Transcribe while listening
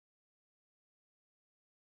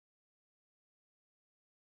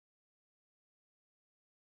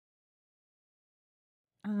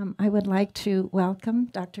I would like to welcome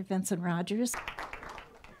Dr. Vincent Rogers.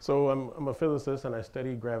 So I'm a physicist and I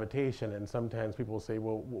study gravitation, and sometimes people say,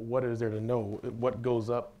 well, what is there to know? What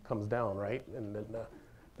goes up comes down, right? And then,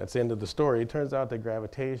 that's the end of the story. It turns out that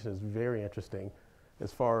gravitation is very interesting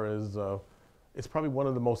as far as it's probably one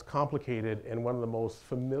of the most complicated and one of the most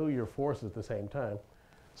familiar forces at the same time.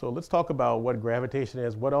 So let's talk about what gravitation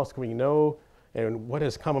is, what else can we know, and what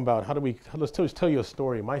has come about. Let's tell you a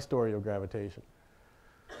story, my story of gravitation.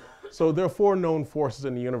 So there are four known forces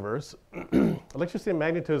in the universe. Electricity and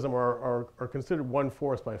magnetism are considered one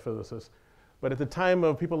force by physicists. But at the time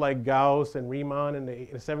of people like Gauss and Riemann in the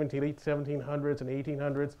 1700s and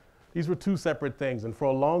 1800s, these were two separate things. And for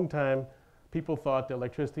a long time, people thought that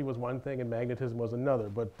electricity was one thing and magnetism was another.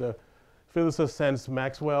 But physicists since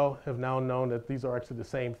Maxwell have now known that these are actually the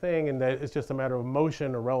same thing, and that it's just a matter of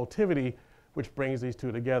motion or relativity which brings these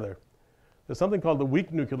two together. There's something called the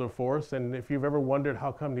weak nuclear force, and if you've ever wondered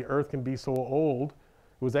how come the Earth can be so old,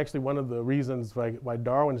 it was actually one of the reasons why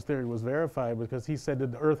Darwin's theory was verified, because he said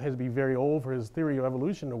that the Earth has to be very old for his theory of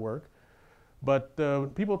evolution to work. But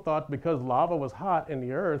people thought because lava was hot in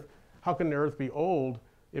the Earth, how can the Earth be old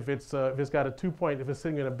if it's got a if it's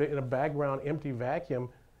sitting in a background empty vacuum,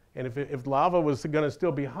 and if lava was going to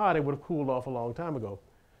still be hot, it would have cooled off a long time ago.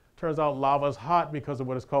 Turns out lava is hot because of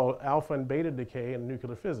what is called alpha and beta decay in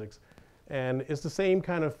nuclear physics. And it's the same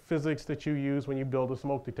kind of physics that you use when you build a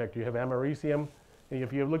smoke detector. You have americium, and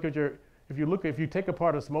if you take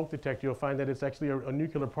apart a smoke detector, you'll find that it's actually a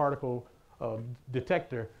nuclear particle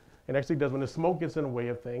detector. And actually does, when the smoke gets in the way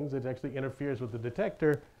of things, it actually interferes with the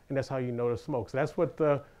detector, and that's how you notice smoke. So that's what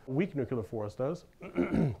the weak nuclear force does.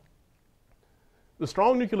 The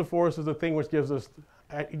strong nuclear force is the thing which gives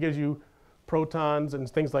you protons and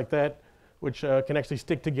things like that, which can actually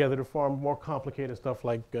stick together to form more complicated stuff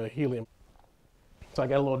like helium. So I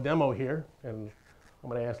got a little demo here, and I'm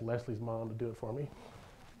going to ask Leslie's mom to do it for me.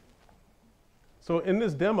 So in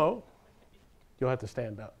this demo, you'll have to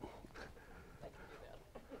stand up.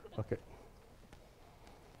 Okay.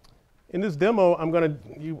 In this demo, I'm going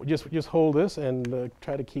to just hold this and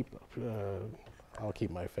try to keep. I'll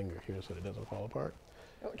keep my finger here so it doesn't fall apart.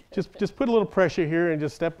 Okay. Just put a little pressure here and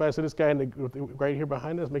just step by. So this guy right here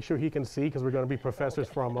behind us, make sure he can see, because we're going to be professors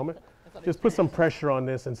for a moment. Just put some pressure on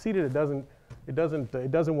this and see that it doesn't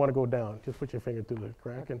want to go down. Just put your finger through the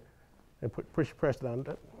crack and press down,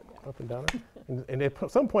 up and down. And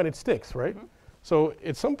at some point it sticks, right? Mm-hmm. So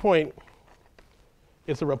at some point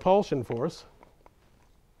it's a repulsion force,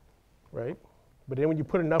 right? But then when you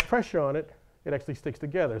put enough pressure on it, it actually sticks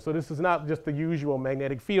together. So this is not just the usual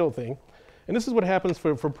magnetic field thing. And this is what happens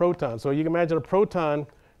for protons. So you can imagine a proton,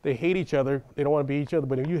 they hate each other, they don't want to be each other,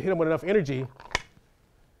 but if you hit them with enough energy,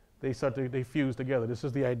 they fuse together. This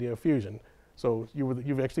is the idea of fusion. So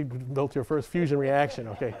you've actually built your first fusion reaction.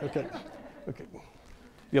 Okay.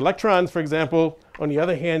 The electrons, for example, on the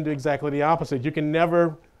other hand, do exactly the opposite. You can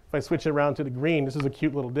never, if I switch it around to the green, this is a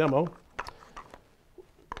cute little demo.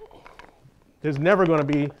 There's never going to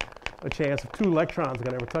be a chance of two electrons are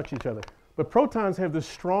going to ever touch each other. But protons have this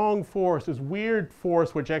strong force, this weird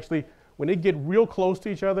force, which actually, when they get real close to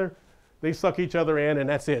each other, they suck each other in, and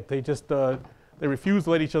that's it. They just they refuse to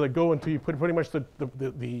let each other go until you put pretty much the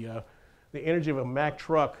energy of a Mack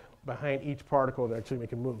truck behind each particle to actually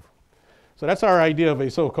make it move. So that's our idea of a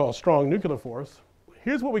so-called strong nuclear force.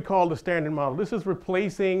 Here's what we call the standard model. This is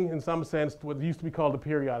replacing, in some sense, what used to be called the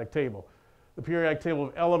periodic table. The periodic table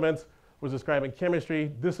of elements was described in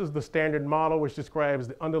chemistry. This is the standard model, which describes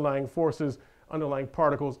the underlying forces, underlying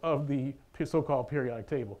particles of the so-called periodic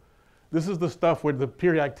table. This is the stuff where the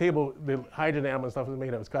periodic table, the hydrogen atom and stuff is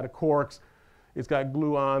made of. It's got quarks, it's got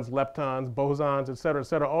gluons, leptons, bosons, et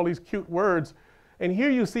cetera, all these cute words. And here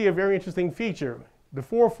you see a very interesting feature. The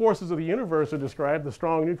four forces of the universe are described: the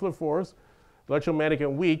strong nuclear force, the electromagnetic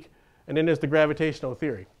and weak, and then there's the gravitational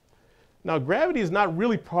theory. Now, gravity is not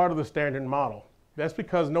really part of the standard model. That's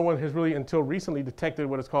because no one has really, until recently, detected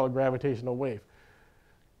what is called a gravitational wave.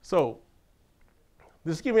 So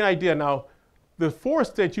this gives you an idea. Now, the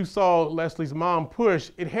force that you saw Leslie's mom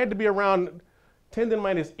push, it had to be around 10 to the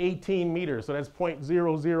minus 18 meters. So that's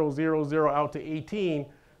 0.0000 out to 18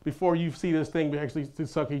 before you see this thing actually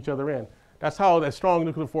suck each other in. That's how that strong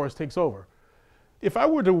nuclear force takes over. If I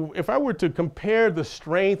were to compare the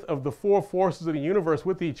strength of the four forces of the universe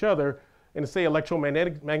with each other and say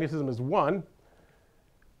magnetism is 1,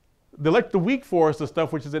 the weak force, the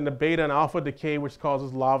stuff which is in the beta and alpha decay, which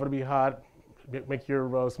causes lava to be hot, make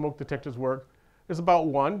your smoke detectors work, is about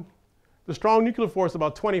 1. The strong nuclear force is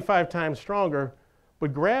about 25 times stronger,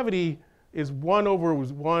 but gravity is 1 over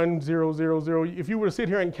 1, 0, 0, 0. If you were to sit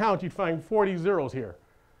here and count, you'd find 40 zeros here.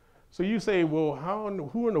 So you say, well,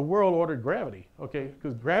 who in the world ordered gravity? Okay,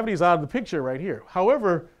 because gravity is out of the picture right here.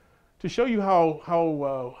 However, to show you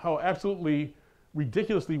how absolutely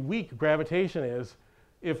ridiculously weak gravitation is,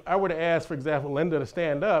 if I were to ask, for example, Linda to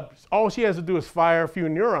stand up, all she has to do is fire a few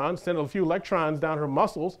neurons, send a few electrons down her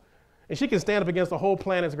muscles, and she can stand up against the whole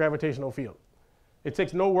planet's gravitational field. It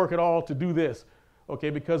takes no work at all to do this,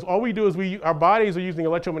 okay? Because all we do is our bodies are using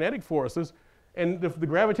electromagnetic forces, and the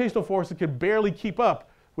gravitational forces could barely keep up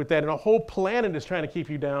with that, and a whole planet is trying to keep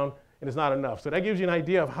you down, and it's not enough. So that gives you an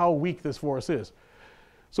idea of how weak this force is.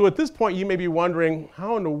 So at this point, you may be wondering,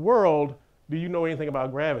 how in the world do you know anything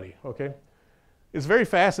about gravity, okay? It's very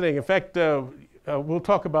fascinating. In fact, we'll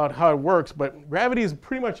talk about how it works, but gravity is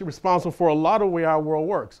pretty much responsible for a lot of the way our world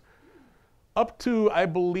works. Up to, I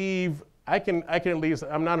believe, I can at least,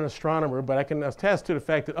 I'm not an astronomer, but I can attest to the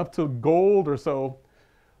fact that up to gold or so,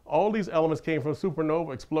 all these elements came from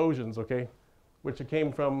supernova explosions, okay? Which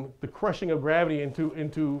came from the crushing of gravity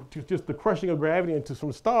into just the crushing of gravity into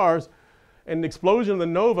some stars, and the explosion of the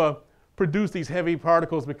nova produced these heavy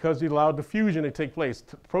particles because it allowed diffusion to take place.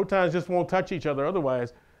 Protons just won't touch each other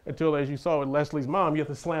otherwise until, as you saw with Leslie's mom, you have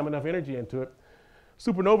to slam enough energy into it.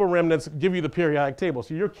 Supernova remnants give you the periodic table.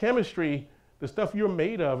 So your chemistry, the stuff you're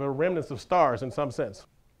made of, are remnants of stars in some sense.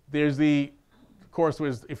 There's the, of course,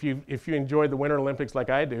 if you enjoyed the Winter Olympics like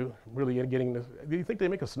I do, really getting this, do you think they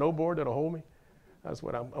make a snowboard that'll hold me? That's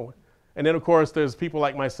what I want. And then, of course, there's people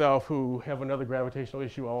like myself who have another gravitational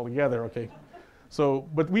issue altogether, okay? So,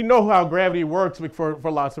 but we know how gravity works for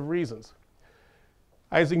lots of reasons.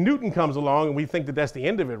 Isaac Newton comes along, and we think that that's the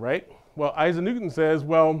end of it, right? Well, Isaac Newton says,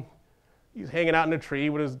 well, he's hanging out in a tree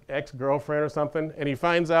with his ex-girlfriend or something, and he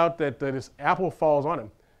finds out that this apple falls on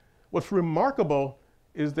him. What's remarkable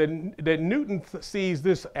is that Newton sees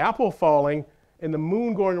this apple falling and the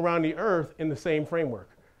moon going around the Earth in the same framework.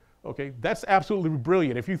 Okay, that's absolutely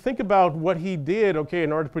brilliant. If you think about what he did, okay,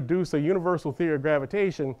 in order to produce a universal theory of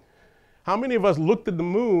gravitation, how many of us looked at the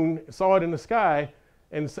moon, saw it in the sky,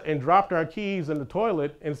 and dropped our keys in the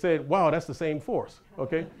toilet and said, wow, that's the same force,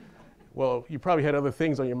 okay? Well, you probably had other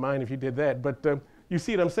things on your mind if you did that, but you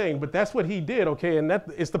see what I'm saying? But that's what he did, okay? And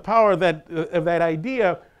it's the power of that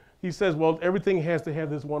idea. He says, well, everything has to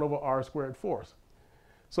have this 1 over r squared force.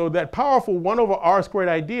 So that powerful 1 over r squared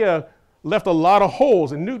idea left a lot of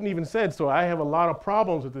holes, and Newton even said so. I have a lot of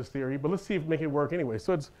problems with this theory, but let's see if we make it work anyway.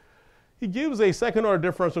 So he gives a second order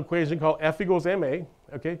differential equation called F equals ma,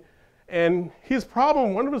 okay? And his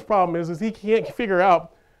problem, one of his problems is he can't figure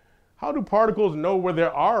out how do particles know where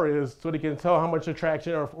their r is so they can tell how much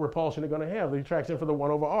attraction or repulsion they're going to have, the attraction for the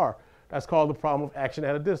 1 over r. That's called the problem of action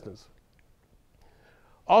at a distance.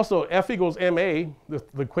 Also, F equals ma, the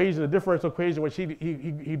equation, the differential equation which he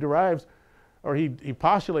derives, or he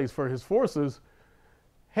postulates for his forces,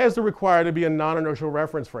 has to require to be a non-inertial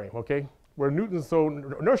reference frame, okay? Where Newton's so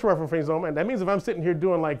inertial reference frames don't, and that means if I'm sitting here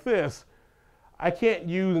doing like this, I can't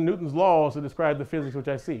use Newton's laws to describe the physics which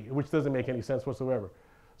I see, which doesn't make any sense whatsoever.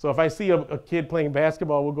 So if I see a kid playing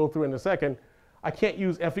basketball, we'll go through in a second, I can't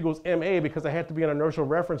use F equals ma because I have to be an inertial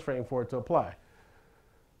reference frame for it to apply.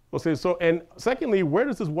 Okay, so, and secondly, where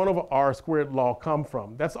does this 1 over r squared law come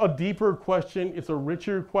from? That's a deeper question, it's a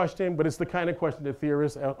richer question, but it's the kind of question that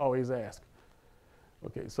theorists always ask.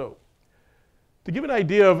 Okay, so to give an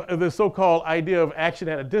idea of the so-called idea of action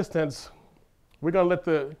at a distance, we're going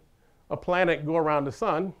to let a planet go around the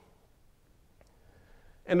sun.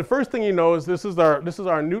 And the first thing you know is this is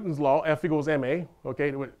our Newton's law, F equals ma,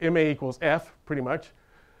 okay, ma equals F, pretty much.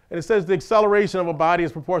 And it says the acceleration of a body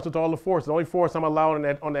is proportional to all the forces. The only force I'm allowed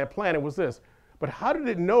on that planet was this. But how did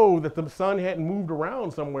it know that the sun hadn't moved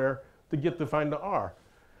around somewhere to find the r?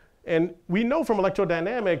 And we know from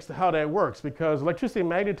electrodynamics how that works, because electricity and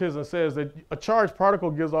magnetism says that a charged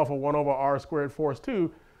particle gives off a 1 over r squared force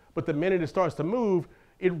too, but the minute it starts to move,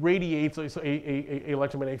 it radiates a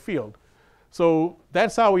electromagnetic field. So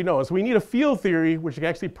that's how we know. So we need a field theory which can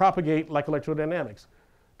actually propagate like electrodynamics.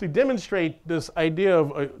 To demonstrate this idea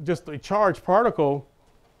of just a charged particle,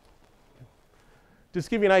 just to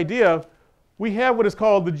give you an idea, we have what is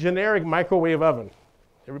called the generic microwave oven.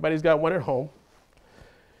 Everybody's got one at home.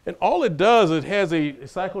 And all it does is it has a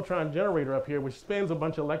cyclotron generator up here which spins a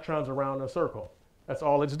bunch of electrons around in a circle. That's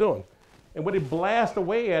all it's doing. And what it blasts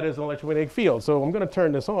away at is an electromagnetic field. So I'm going to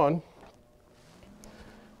turn this on.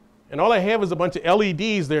 And all I have is a bunch of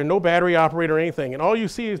LEDs there, no battery operator or anything. And all you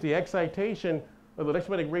see is the excitation of the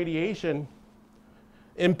electromagnetic radiation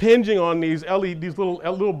impinging on these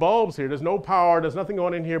little bulbs here. There's no power, there's nothing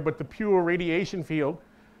on in here but the pure radiation field.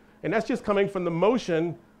 And that's just coming from the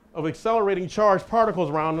motion of accelerating charged particles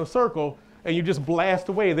around in a circle, and you just blast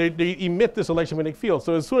away. They emit this electromagnetic field.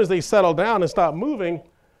 So as soon as they settle down and stop moving,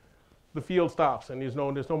 the field stops and there's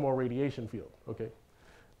no more radiation field, okay?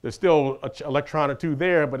 There's still an electron or two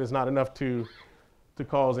there, but it's not enough to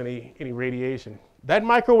cause any radiation. That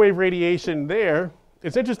microwave radiation there,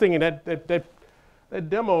 it's interesting, and that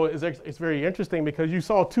demo it's very interesting because you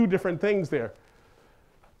saw two different things there.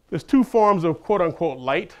 There's two forms of quote unquote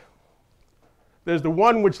light. There's the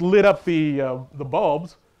one which lit up the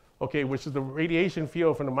bulbs, okay, which is the radiation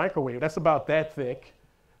field from the microwave. That's about that thick.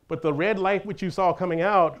 But the red light which you saw coming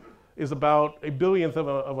out is about a billionth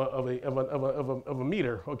of a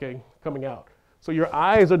meter, okay, coming out. So your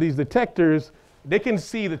eyes are these detectors. They can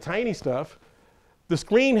see the tiny stuff. The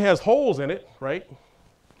screen has holes in it, right?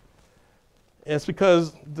 And it's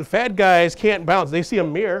because the fat guys can't bounce. They see a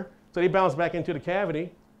mirror, so they bounce back into the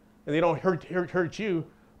cavity, and they don't hurt you.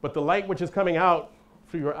 But the light which is coming out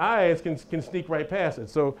through your eyes can sneak right past it.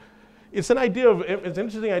 So it's an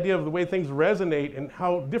interesting idea of the way things resonate and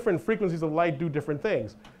how different frequencies of light do different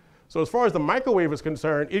things. So as far as the microwave is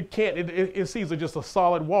concerned, it sees just a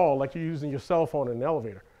solid wall like you're using your cell phone in an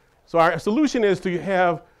elevator. So our solution is to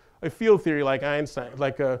have a field theory like Einstein,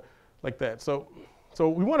 like that. So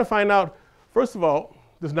we want to find out, first of all,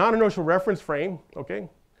 this non-inertial reference frame, okay?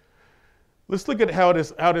 Let's look at how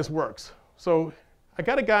this works. So I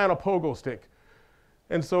got a guy on a pogo stick.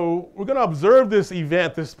 And so we're going to observe this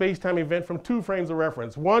event, this space-time event, from two frames of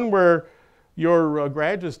reference. One where your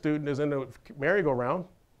graduate student is in the merry-go-round,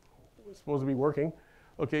 supposed to be working,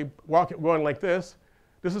 okay, going like this.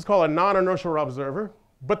 This is called a non-inertial observer,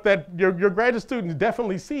 but that your graduate student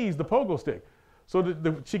definitely sees the pogo stick. So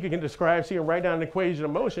she can write down an equation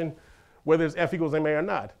of motion, whether it's F equals ma or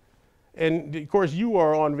not. And of course, you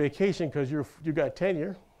are on vacation because you got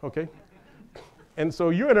tenure, okay? And so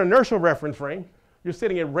you're in an inertial reference frame. You're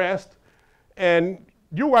sitting at rest, and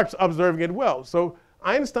you're observing it well. So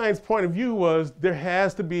Einstein's point of view was there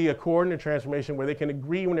has to be a coordinate transformation where they can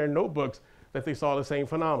agree in their notebooks that they saw the same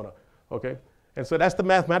phenomena, okay? And so that's the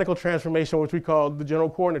mathematical transformation, which we call the general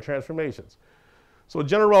coordinate transformations. So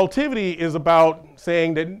general relativity is about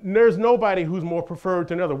saying that there's nobody who's more preferred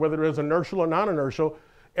to another, whether it's inertial or non-inertial.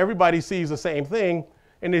 Everybody sees the same thing,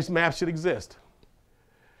 and these maps should exist.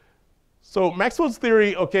 So Maxwell's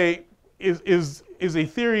theory, okay, is a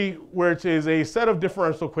theory where it is a set of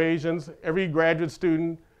differential equations. Every graduate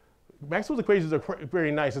student, Maxwell's equations are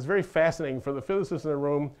very nice. It's very fascinating for the physicists in the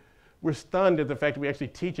room. We're stunned at the fact that we actually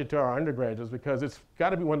teach it to our undergraduates because it's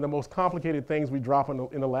got to be one of the most complicated things we drop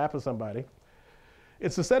in the lap of somebody.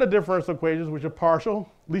 It's a set of differential equations which are partial,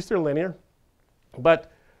 at least they're linear,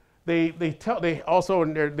 but they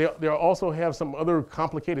also have some other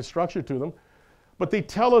complicated structure to them. But they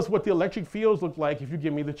tell us what the electric fields look like if you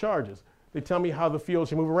give me the charges. They tell me how the field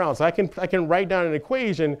should move around. So I can write down an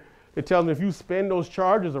equation that tells me if you spin those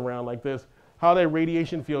charges around like this, how that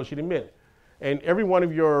radiation field should emit. And every one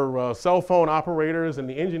of your cell phone operators and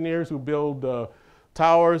the engineers who build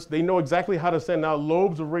towers, they know exactly how to send out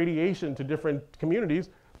lobes of radiation to different communities.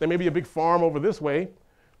 There may be a big farm over this way,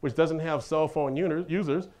 which doesn't have cell phone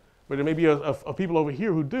users, but there may be a people over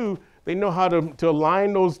here who do. They know how to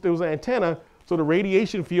align those antennas so the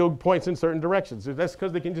radiation field points in certain directions. So that's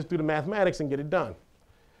because they can just do the mathematics and get it done.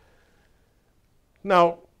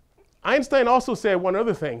 Now, Einstein also said one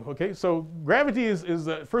other thing, okay? So gravity is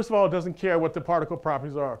first of all, it doesn't care what the particle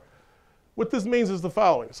properties are. What this means is the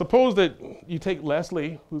following. Suppose that you take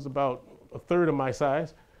Leslie, who's about a third of my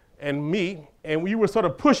size, and me, and we were sort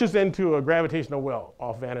of push us into a gravitational well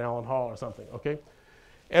off Van Allen Hall or something, okay?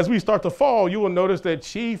 As we start to fall, you will notice that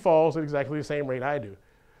she falls at exactly the same rate I do.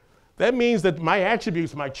 That means that my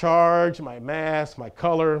attributes, my charge, my mass, my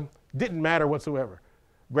color, didn't matter whatsoever.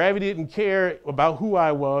 Gravity didn't care about who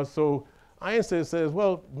I was, so Einstein says,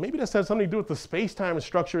 well, maybe that has something to do with the space-time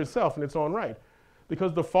structure itself in its own right.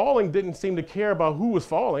 Because the falling didn't seem to care about who was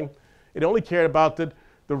falling. It only cared about the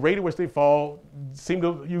rate at which they fall.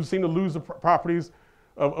 You seem to lose the properties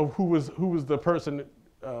of who was the person,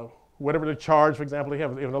 whatever the charge, for example, they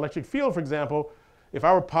have. If an electric field, for example, if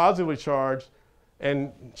I were positively charged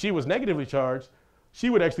and she was negatively charged, she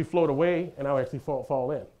would actually float away and I would actually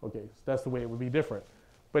fall in. Okay, so that's the way it would be different.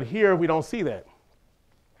 But here we don't see that.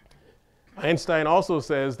 Einstein also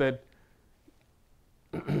says that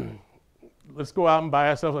let's go out and buy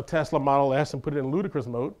ourselves a Tesla Model S and put it in ludicrous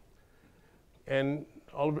mode. And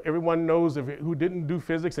everyone knows who didn't do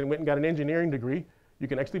physics and went and got an engineering degree, you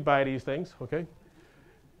can actually buy these things, okay?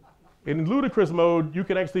 In ludicrous mode, you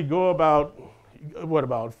can actually go about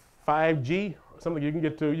 5G, something you can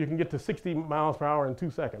get to 60 miles per hour in 2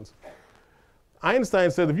 seconds. Einstein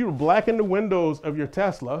said if you were blacking the windows of your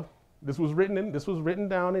Tesla, this was written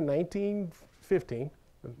down in 1915.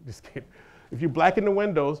 Just kidding. If you blacken the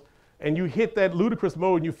windows and you hit that ludicrous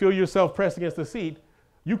mode and you feel yourself pressed against the seat,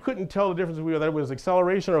 you couldn't tell the difference between whether it was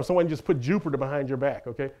acceleration or if someone just put Jupiter behind your back,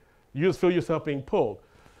 okay? You just feel yourself being pulled.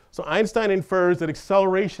 So Einstein infers that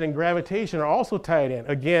acceleration and gravitation are also tied in.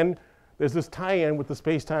 Again, there's this tie-in with the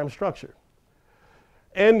space-time structure.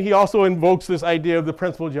 And he also invokes this idea of the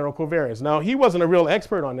principle of general covariance. Now, he wasn't a real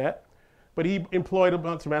expert on that, but he employed a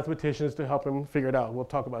bunch of mathematicians to help him figure it out. We'll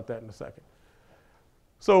talk about that in a second.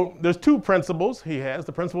 So there's two principles he has.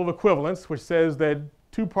 The principle of equivalence, which says that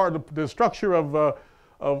the structure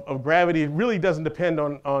of gravity really doesn't depend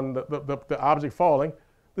on the object falling.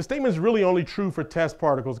 The statement is really only true for test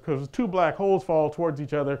particles because two black holes fall towards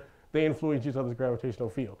each other, they influence each other's gravitational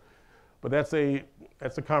field. But that's a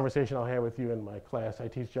conversation I'll have with you in my class. I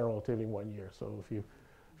teach general relativity 1 year, so if you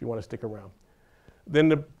want to stick around. Then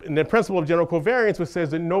the principle of general covariance, which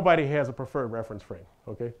says that nobody has a preferred reference frame,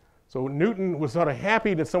 okay? So Newton was sort of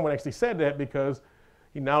happy that someone actually said that because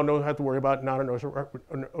he now knows how to worry about non-inertial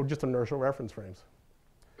or just inertial reference frames.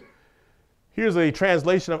 Here's a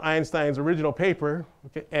translation of Einstein's original paper,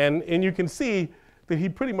 okay? And you can see that he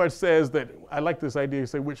pretty much says that, I like this idea, you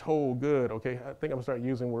say which hold good, okay? I think I'm gonna start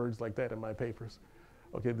using words like that in my papers.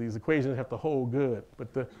 Okay, these equations have to hold good,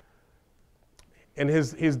 but and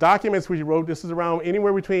his documents which he wrote, this is around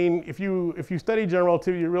anywhere between, if you study general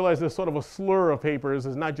relativity, you realize there's sort of a slur of papers,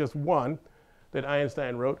 there's not just one that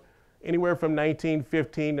Einstein wrote, anywhere from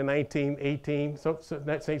 1915 to 1918, so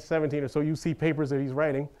let's say 17 or so, you see papers that he's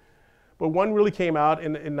writing. But one really came out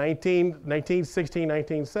in 1916,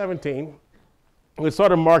 1917, which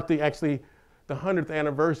sort of marked the 100th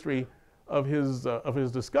anniversary of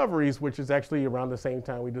his discoveries, which is actually around the same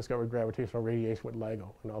time we discovered gravitational radiation with LIGO,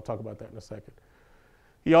 and I'll talk about that in a second.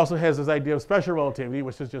 He also has this idea of special relativity,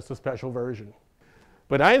 which is just a special version.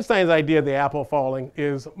 But Einstein's idea of the apple falling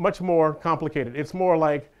is much more complicated. It's more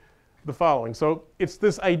like the following. So it's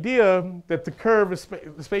this idea that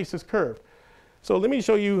the space is curved. So let me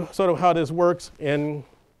show you sort of how this works in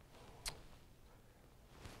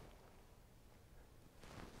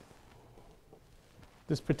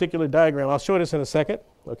this particular diagram. I'll show this in a second,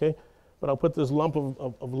 okay? But I'll put this lump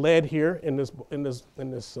of lead here in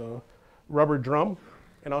this rubber drum,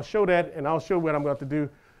 and I'll show that, and I'll show what I'm going to do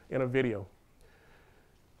in a video.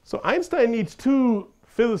 So Einstein needs two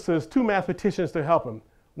physicists, two mathematicians to help him.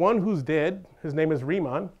 One who's dead, his name is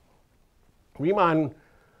Riemann. Riemann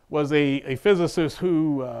was a physicist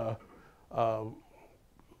who who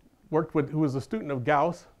was a student of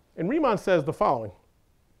Gauss, and Riemann says the following.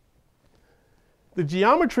 The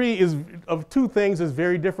geometry of two things is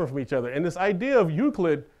very different from each other. And this idea of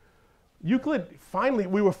Euclid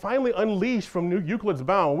we were finally unleashed from Euclid's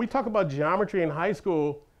bound. When we talk about geometry in high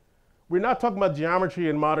school, we're not talking about geometry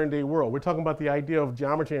in modern day world. We're talking about the idea of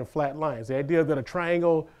geometry in flat lines. The idea that a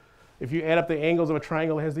triangle, if you add up the angles of a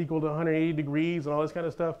triangle, it has equal to 180 degrees and all this kind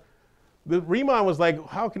of stuff. Riemann was like,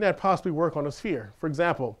 how can that possibly work on a sphere? For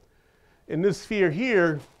example, in this sphere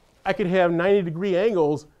here, I could have 90-degree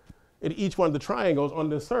angles at each one of the triangles on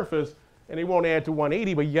this surface, and they won't add to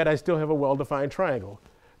 180, but yet I still have a well-defined triangle.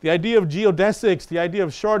 The idea of geodesics, the idea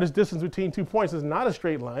of shortest distance between 2 points is not a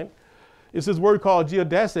straight line. It's this word called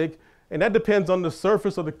geodesic, and that depends on the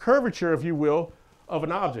surface or the curvature, if you will, of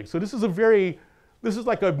an object. So this is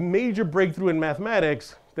like a major breakthrough in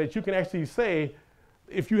mathematics that you can actually say,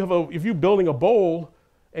 if you're building a bowl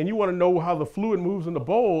and you want to know how the fluid moves in the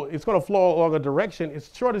bowl, it's going to flow along a direction.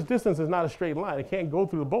 Its shortest distance is not a straight line. It can't go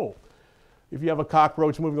through the bowl. If you have a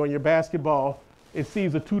cockroach moving on your basketball, it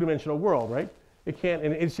sees a two-dimensional world, right? It can't,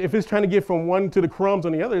 and if it's trying to get from one to the crumbs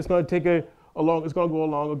on the other, it's going to go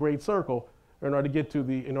along a great circle in order to get to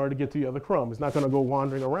the other crumb. It's not going to go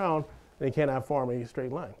wandering around, and it cannot form a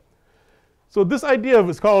straight line. So this idea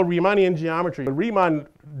is called Riemannian geometry. Riemann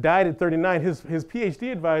died at 39. His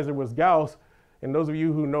PhD advisor was Gauss, and those of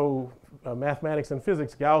you who know mathematics and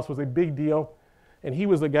physics, Gauss was a big deal, and he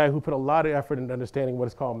was the guy who put a lot of effort into understanding what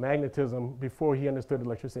is called magnetism before he understood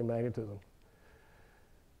electricity and magnetism.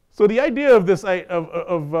 So the idea of this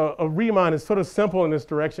of Riemann is sort of simple in this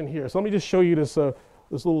direction here. So let me just show you this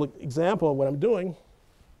little example of what I'm doing.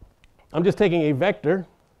 I'm just taking a vector,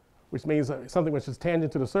 which means something which is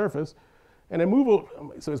tangent to the surface, and I move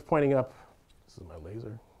it, so it's pointing up. This is my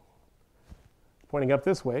laser. Pointing up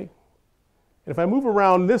this way. And if I move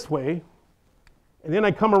around this way, and then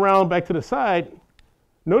I come around back to the side,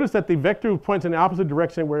 notice that the vector points in the opposite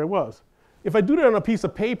direction where it was. If I do that on a piece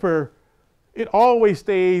of paper, it always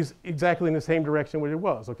stays exactly in the same direction where it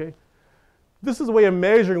was, okay? This is a way of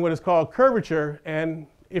measuring what is called curvature, and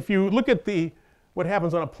if you look at what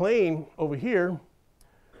happens on a plane over here,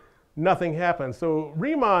 nothing happens. So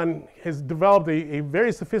Riemann has developed a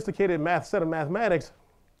very sophisticated set of mathematics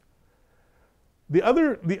The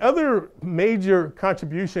other major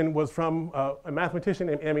contribution was from a mathematician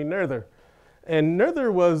named Emmy Noether. And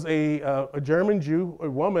Noether was a German Jew, a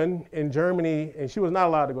woman in Germany, and she was not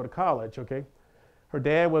allowed to go to college, okay? Her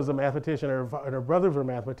dad was a mathematician, and her brothers were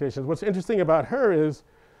mathematicians. What's interesting about her is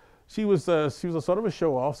she was a sort of a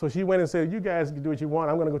show-off, so she went and said, you guys can do what you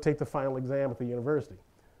want, I'm gonna go take the final exam at the university.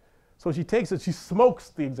 So she takes it, she smokes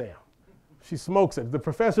the exam. She smokes it. The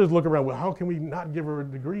professors look around, well, how can we not give her a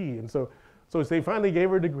degree? And so they finally gave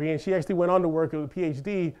her a degree, and she actually went on to work as a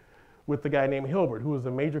PhD with the guy named Hilbert, who was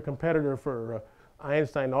a major competitor for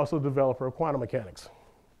Einstein, and also developer of quantum mechanics.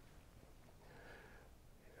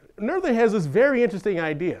 Noether has this very interesting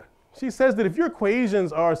idea. She says that if your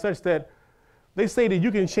equations are such that they say that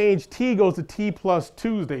you can change t goes to t plus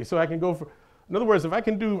Tuesday, so I can go for, in other words,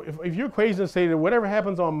 if your equations say that whatever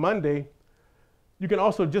happens on Monday, you can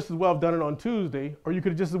also just as well have done it on Tuesday, or you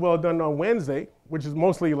could just as well have done it on Wednesday, which is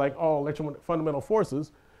mostly like all fundamental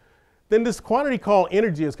forces, then this quantity called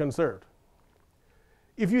energy is conserved.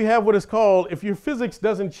 If you have what is called, if your physics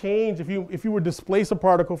doesn't change, if you were to displace a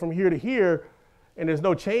particle from here to here and there's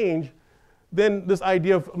no change, then this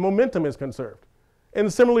idea of momentum is conserved.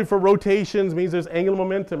 And similarly for rotations means there's angular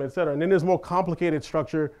momentum, et cetera. And then there's more complicated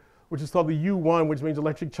structure, which is called the U1, which means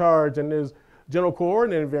electric charge, and there's general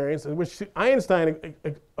coordinate invariance, which Einstein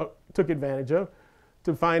took advantage of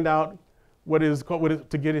to find out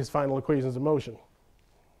to get his final equations of motion.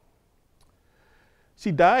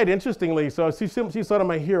 She died, interestingly, so she's sort of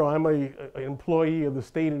my hero. I'm an employee of the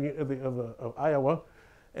state of Iowa,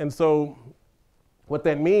 and so what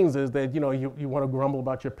that means is that you want to grumble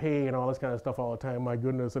about your pay and all this kind of stuff all the time. My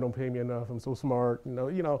goodness, they don't pay me enough. I'm so smart.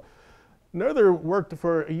 Noether worked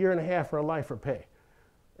for a year and a half of her life for pay.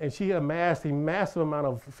 And she amassed a massive amount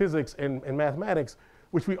of physics and mathematics,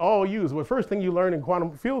 which we all use. The first thing you learn in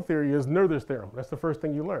quantum field theory is Noether's theorem. That's the first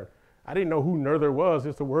thing you learn. I didn't know who Noether was,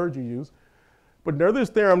 just a word you use. But Noether's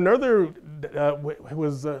theorem, Noether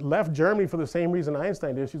left Germany for the same reason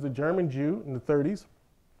Einstein did. She's a German Jew in the 30s.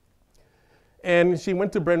 And she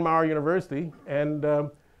went to Bryn Mawr University, and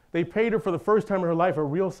they paid her for the first time in her life a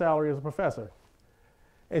real salary as a professor.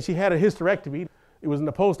 And she had a hysterectomy. It was in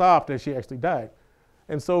the post-op that she actually died.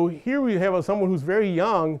 And so here we have someone who's very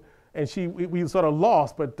young, and we sort of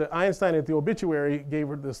lost, but Einstein at the obituary gave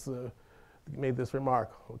her this, made this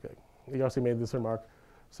remark. Okay, he also made this remark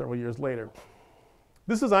several years later.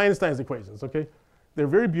 This is Einstein's equations, okay? They're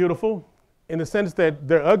very beautiful in the sense that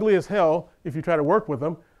they're ugly as hell if you try to work with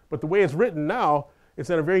them, but the way it's written now, it's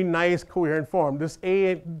in a very nice, coherent form. This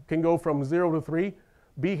A can go from 0 to 3,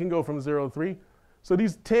 B can go from 0 to 3. So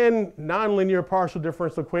these 10 nonlinear partial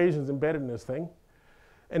differential equations embedded in this thing.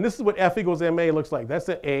 And this is what F equals ma looks like. That's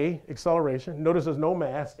the A, acceleration. Notice there's no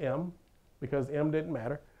mass, m, because m didn't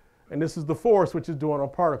matter. And this is the force, which is due on a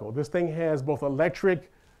particle. This thing has both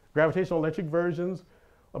gravitational electric versions,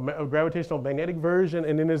 a gravitational magnetic version,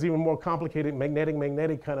 and then there's even more complicated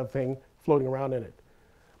magnetic kind of thing floating around in it.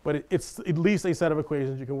 But it's at least a set of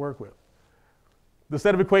equations you can work with. The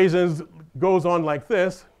set of equations goes on like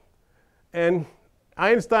this, and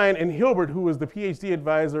Einstein and Hilbert, who was the PhD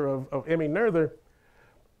advisor of Emmy Noether,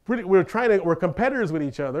 we're competitors with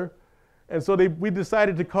each other, and so we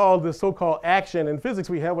decided to call this so-called action. In physics,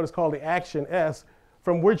 we have what is called the action S,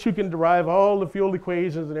 from which you can derive all the field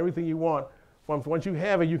equations and everything you want. Once you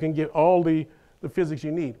have it, you can get all the physics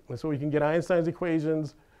you need. And so we can get Einstein's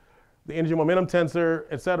equations, the energy momentum tensor,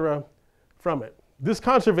 et cetera, from it. This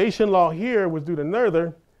conservation law here was due to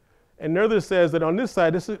Noether, and Noether says that on this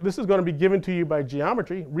side, this is going to be given to you by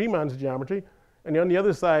geometry, Riemann's geometry, and on the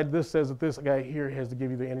other side, this says that this guy here has to give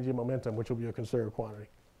you the energy momentum, which will be a conserved quantity.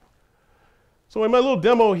 So in my little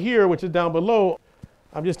demo here, which is down below,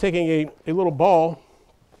 I'm just taking a little ball,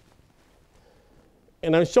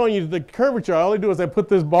 and I'm showing you the curvature. All I do is I put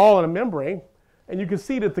this ball in a membrane, and you can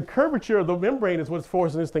see that the curvature of the membrane is what's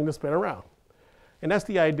forcing this thing to spin around. And that's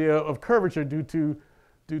the idea of curvature due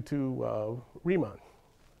to Riemann.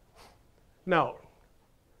 Now,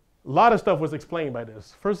 a lot of stuff was explained by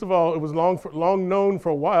this. First of all, it was long known for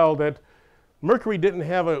a while that Mercury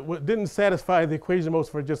didn't satisfy the equation of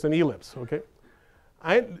motion for just an ellipse. Okay,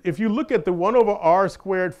 if you look at the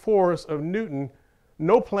 1/r² force of Newton,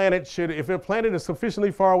 no planet should, if a planet is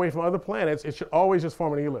sufficiently far away from other planets, it should always just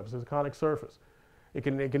form an ellipse. It's a conic surface. It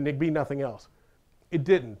can be nothing else. It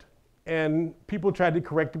didn't. And people tried to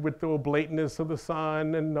correct it with the oblateness of the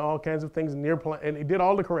sun and all kinds of things and it did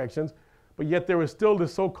all the corrections, but yet there was still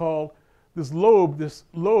this so-called, this lobe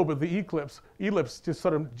of the ellipse just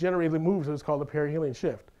sort of generally moves. It's called the perihelion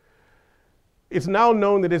shift. It's now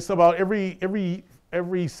known that it's about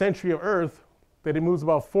every century of Earth, that it moves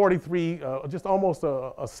about 43, just almost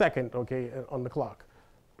a second, okay, on the clock.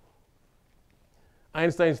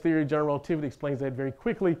 Einstein's theory of general relativity explains that very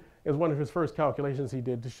quickly. It was one of his first calculations he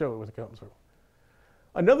did to show where it comes from.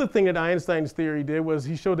 Another thing that Einstein's theory did was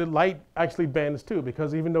he showed that light actually bends too,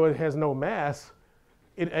 because even though it has no mass,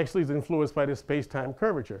 it actually is influenced by this space-time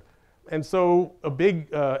curvature. And so a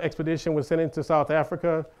big expedition was sent into South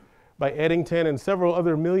Africa by Eddington and several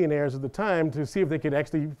other millionaires at the time to see if they could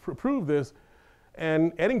actually prove this.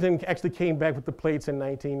 And Eddington actually came back with the plates in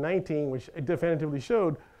 1919, which definitively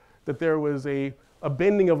showed that there was a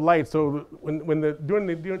bending of light. So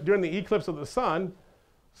during the eclipse of the sun,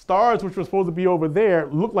 stars which were supposed to be over there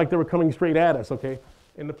looked like they were coming straight at us, okay,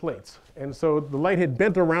 in the plates. And so the light had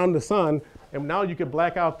bent around the sun, and now you could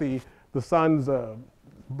black out the sun's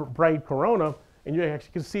bright corona, and you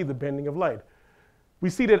actually can see the bending of light. We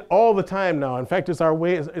see that all the time now. In fact, it's our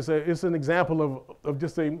way. It's an example of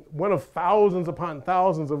just one of thousands upon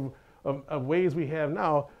thousands of ways we have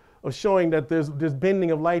now of showing that there's this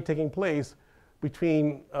bending of light taking place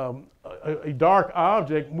between a dark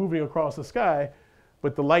object moving across the sky,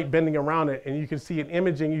 but the light bending around it, and you can see an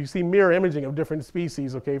imaging. You see mirror imaging of different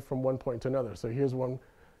species, okay, from one point to another. So here's one.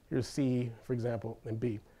 Here's C, for example, and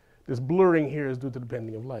B. This blurring here is due to the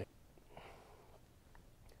bending of light.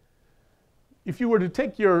 If you were to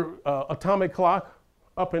take your atomic clock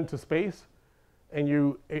up into space and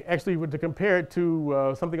you actually were to compare it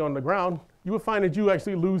to something on the ground, you would find that you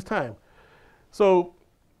actually lose time. So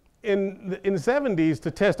in the 70s,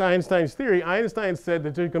 to test Einstein's theory, Einstein said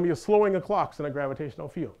that there's going to be a slowing of clocks in a gravitational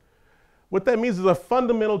field. What that means is a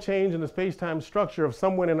fundamental change in the space-time structure of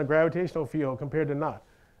someone in a gravitational field compared to not.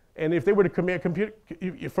 And if they were to compute,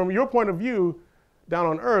 from your point of view, down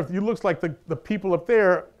on Earth, it looks like the people up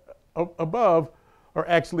there above are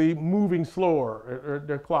actually moving slower, or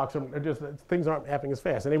their clocks are just, things aren't happening as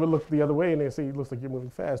fast. And they would look the other way and they say, it looks like you're moving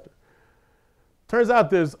faster. Turns out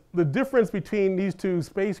there's the difference between these two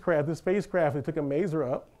spacecraft. The spacecraft, they took a maser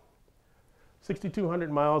up,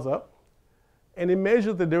 6,200 miles up, and they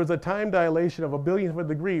measured that there was a time dilation of 1/1000th of a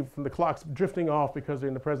degree from the clocks drifting off because they're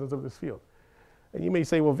in the presence of this field. And you may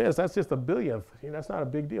say, well, Vince, that's just 1/1000th. That's not a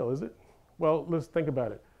big deal, is it? Well, let's think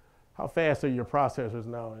about it. How fast are your processors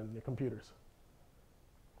now in your computers?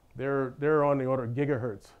 They're on the order of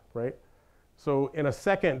gigahertz, right? So in a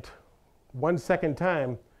second, 1 second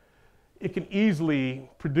time, it can easily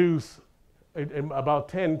produce about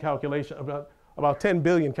 10 calculations, about 10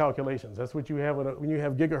 billion calculations. That's what you have when you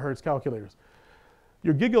have gigahertz calculators.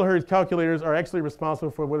 Your gigahertz calculators are actually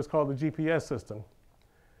responsible for what is called the GPS system.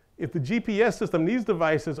 If the GPS system, these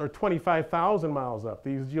devices are 25,000 miles up,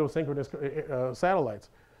 these geosynchronous satellites.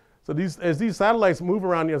 So as these satellites move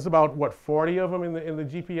around, there's about, what, 40 of them in the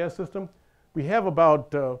GPS system? We have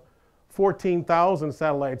about 14,000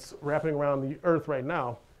 satellites wrapping around the Earth right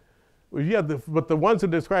now. But the ones who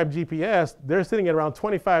describe GPS, they're sitting at around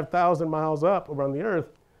 25,000 miles up around the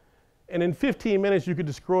Earth. And in 15 minutes, you could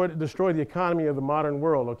destroy the economy of the modern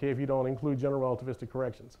world, okay, if you don't include general relativistic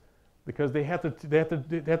corrections. Because they have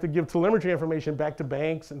to give telemetry information back to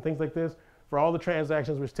banks and things like this for all the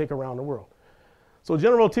transactions which take around the world. So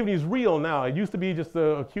general relativity is real now. It used to be just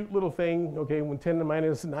a cute little thing, okay, when 10 to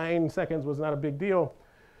minus 9 seconds was not a big deal.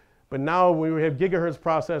 But now when we have gigahertz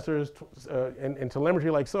processors and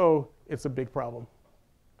telemetry like so, it's a big problem.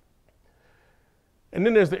 And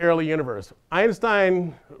then there's the early universe.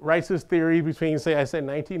 Einstein writes his theory between, say, I said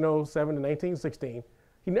 1907 to 1916.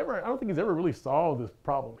 I don't think he's ever really solved this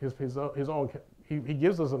problem. His own, he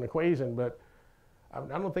gives us an equation, but I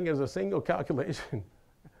don't think there's a single calculation.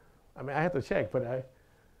 I mean, I have to check, but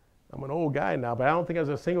I'm an old guy now, but I don't think there's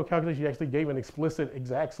a single calculation he actually gave an explicit,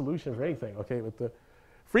 exact solution for anything, okay? But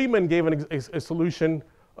Friedman gave a solution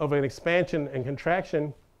of an expansion and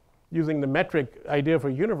contraction using the metric idea for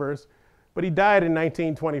universe, but he died in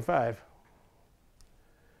 1925.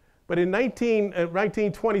 But in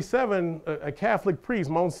 1927, a Catholic priest,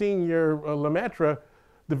 Monsignor Lemaitre,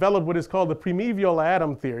 developed what is called the primeval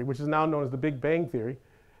atom theory, which is now known as the Big Bang theory.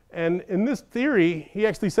 And in this theory, he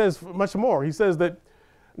actually says much more. He says that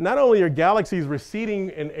not only are galaxies receding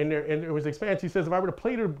in there was expansion, he says if I were to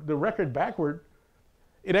play the record backward,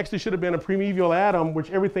 it actually should have been a primeval atom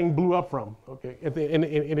which everything blew up from, okay? And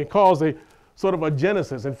it caused a sort of a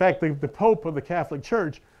genesis. In fact, the Pope of the Catholic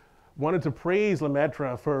Church wanted to praise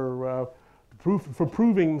Lemaitre for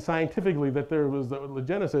proving scientifically that there was the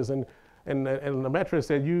genesis. And Lemaitre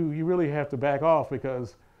said, you really have to back off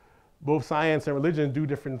because both science and religion do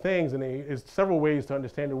different things, and there's several ways to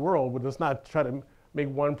understand the world, but let's not try to make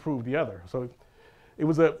one prove the other. So it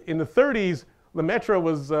was in the 30s, Lemaitre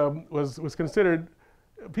was considered,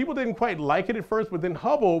 people didn't quite like it at first, but then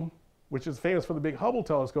Hubble which is famous for the big Hubble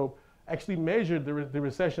telescope, actually measured the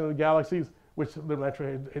recession of the galaxies, which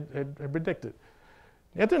Lemaitre had predicted.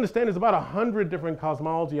 You have to understand there's about 100 different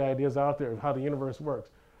cosmology ideas out there of how the universe works.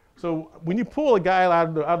 So when you pull a guy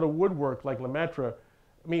out of the woodwork like Lemaitre,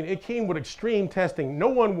 I mean, it came with extreme testing. No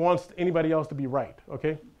one wants anybody else to be right,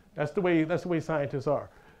 okay? That's the way scientists are.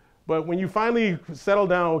 But when you finally settle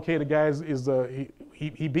down, okay, the guy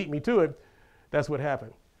he beat me to it, that's what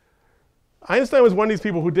happened. Einstein was one of these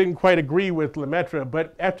people who didn't quite agree with Lemaitre,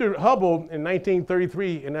 but after Hubble in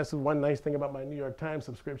 1933, and that's one nice thing about my New York Times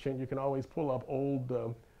subscription, you can always pull up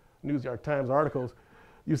old New York Times articles.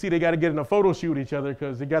 You see they got to get in a photo shoot each other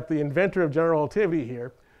because they got the inventor of general relativity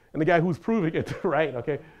here and the guy who's proving it, right,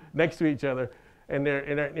 okay, next to each other, and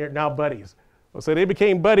they're now buddies. So they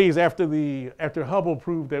became buddies after Hubble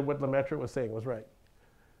proved that what Lemaitre was saying was right.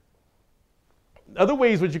 Other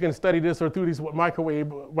ways which you can study this are through these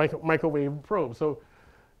microwave probes. So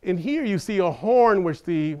in here you see a horn which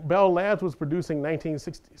the Bell Labs was producing in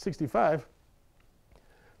 1965.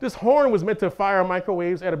 This horn was meant to fire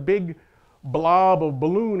microwaves at a big blob of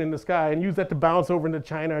balloon in the sky and use that to bounce over into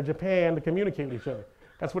China or Japan to communicate with each other.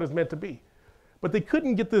 That's what it's meant to be. But they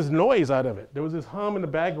couldn't get this noise out of it. There was this hum in the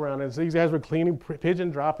background, and so these guys were cleaning pigeon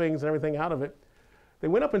droppings and everything out of it. They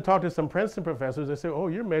went up and talked to some Princeton professors. They said, oh,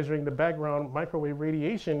 you're measuring the background microwave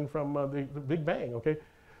radiation from the Big Bang, okay?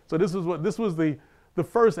 So this was the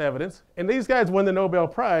first evidence. And these guys won the Nobel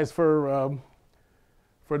Prize for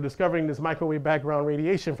discovering this microwave background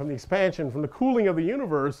radiation from the expansion, from the cooling of the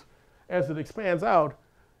universe. As it expands out,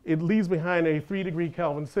 it leaves behind a 3-degree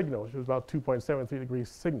Kelvin signal, which is about 2.73 degrees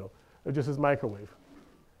signal, of just as microwave.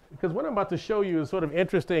 Because what I'm about to show you is sort of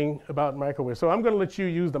interesting about microwave. So I'm going to let you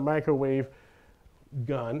use the microwave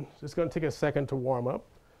gun. It's going to take a second to warm up.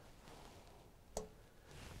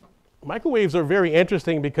 Microwaves are very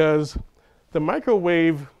interesting because the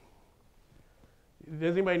microwave,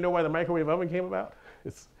 does anybody know why the microwave oven came about?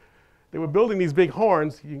 They were building these big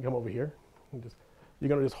horns. You can come over here. You're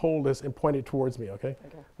going to just hold this and point it towards me, okay?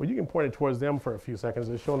 Well, you can point it towards them for a few seconds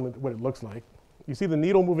and show them what it looks like. You see the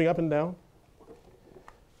needle moving up and down?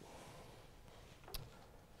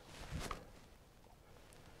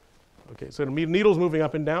 Okay, so the needle's moving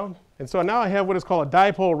up and down. And so now I have what is called a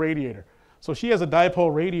dipole radiator. So she has a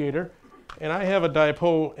dipole radiator, and I have a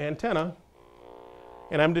dipole antenna,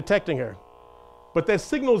 and I'm detecting her. But that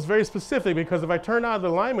signal is very specific because if I turn out the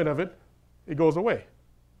alignment of it, it goes away.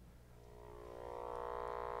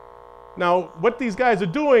 Now, what these guys are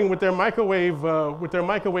doing with their microwave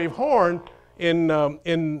horn in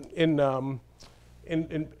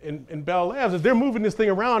Bell Labs is they're moving this thing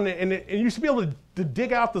around, and you should be able to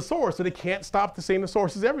dig out the source, so they can't stop seeing the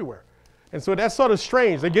sources everywhere. And so that's sort of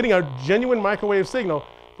strange. They're getting a genuine microwave signal,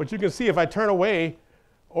 but you can see if I turn away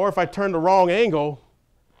or if I turn the wrong angle,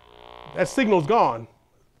 that signal's gone.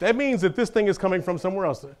 That means that this thing is coming from somewhere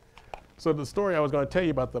else. So the story I was going to tell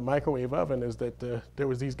you about the microwave oven is that there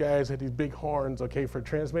was these guys had these big horns, okay, for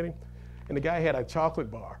transmitting, and the guy had a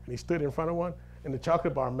chocolate bar, and he stood in front of one, and the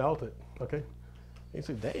chocolate bar melted, okay? He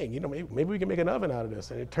said, dang, maybe we can make an oven out of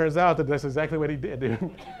this. And it turns out that that's exactly what he did.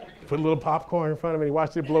 Put a little popcorn in front of him, and he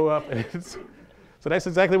watched it blow up. And so that's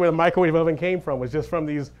exactly where the microwave oven came from, was just from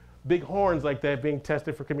these big horns like that being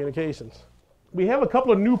tested for communications. We have a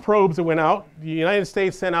couple of new probes that went out. The United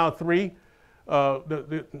States sent out 3.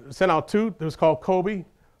 Sent out 2. It was called COBE,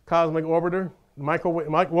 Cosmic Orbiter,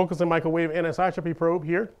 Wilkinson Microwave Anisotropy Probe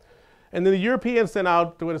here. And then the Europeans sent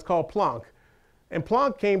out what is called Planck. And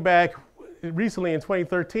Planck came back recently in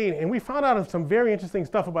 2013, and we found out some very interesting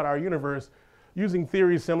stuff about our universe using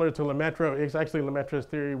theories similar to Lemaitre. It's actually Lemaitre's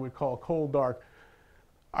theory we call cold dark.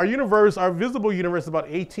 Our universe, our visible universe, is about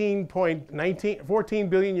 14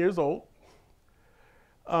 billion years old.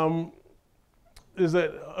 There's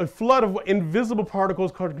a flood of invisible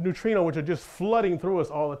particles called neutrino, which are just flooding through us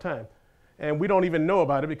all the time. And we don't even know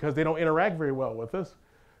about it because they don't interact very well with us,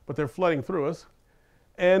 but they're flooding through us.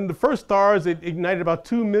 And the first stars ignited about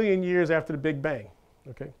 2 million years after the Big Bang,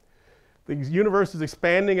 okay? The universe is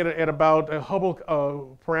expanding at about a Hubble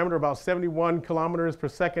parameter about 71 kilometers per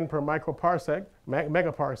second per microparsec,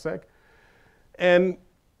 megaparsec. And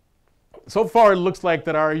so far it looks like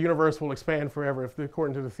that our universe will expand forever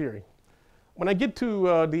according to the theory. When I get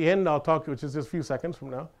to the end, I'll talk, which is just a few seconds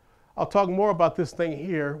from now, I'll talk more about this thing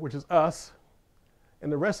here, which is us,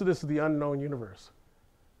 and the rest of this is the unknown universe.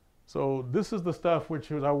 So this is the stuff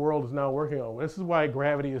which our world is now working on. This is why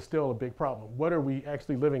gravity is still a big problem. What are we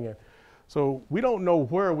actually living in? So we don't know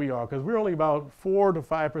where we are because we're only about 4 to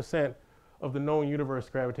 5% of the known universe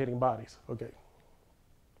gravitating bodies. Okay.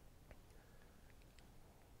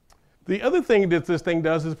 The other thing that this thing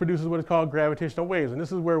does is produces what is called gravitational waves, and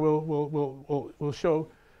this is where we'll show.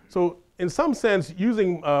 So in some sense,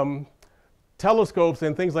 using telescopes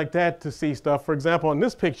and things like that to see stuff, for example, in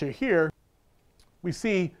this picture here, we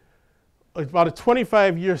see about a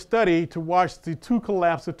 25-year study to watch the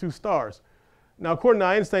collapse of two stars. Now, according to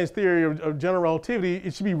Einstein's theory of general relativity,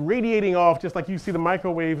 it should be radiating off, just like you see the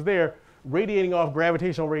microwaves there, radiating off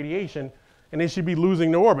gravitational radiation, and they should be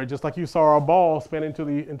losing their orbit, just like you saw our ball spin into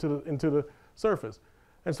the surface.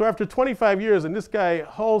 And so after 25 years, and this guy,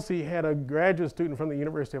 Halsey, had a graduate student from the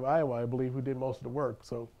University of Iowa, I believe, who did most of the work.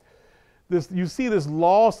 So you see this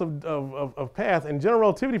loss of path, and general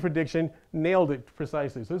relativity prediction nailed it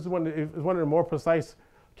precisely. So this is one of the more precise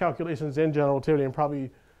calculations in general relativity and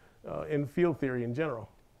probably in field theory in general.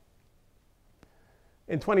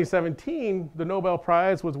 In 2017, the Nobel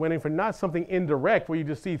Prize was winning for not something indirect, where you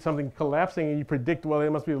just see something collapsing and you predict, well,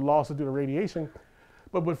 it must be a loss due to radiation,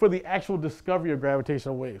 but for the actual discovery of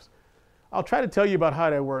gravitational waves. I'll try to tell you about how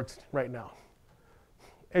that works right now.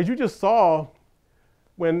 As you just saw,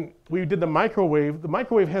 when we did the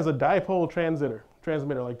microwave has a dipole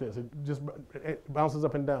transmitter like this. It bounces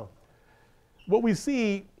up and down. What we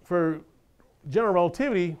see for general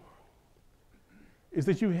relativity is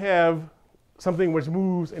that you have something which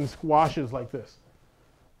moves and squashes like this.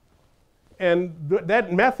 And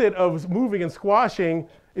that method of moving and squashing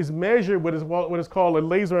is measured with what is called a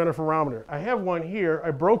laser interferometer. I have one here.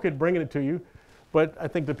 I broke it bringing it to you, but I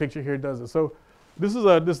think the picture here does it. So this is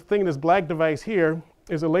this black device here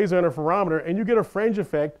is a laser interferometer, and you get a fringe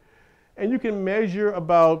effect, and you can measure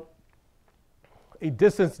about a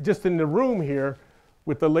distance just in the room here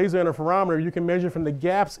with the laser interferometer. You can measure from the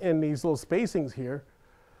gaps in these little spacings here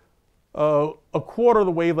a quarter of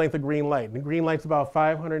the wavelength of green light. And the green light's about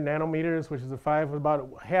 500 nanometers, which is about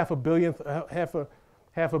half a billionth of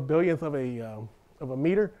a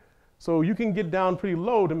meter. So you can get down pretty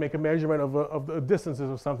low to make a measurement of the distances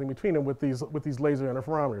of something between them with these laser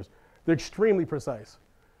interferometers. They're extremely precise.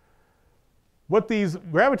 What these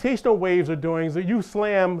gravitational waves are doing is that you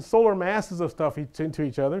slam solar masses of stuff into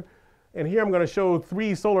each other. And here I'm going to show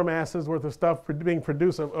 3 solar masses worth of stuff being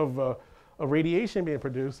produced of radiation being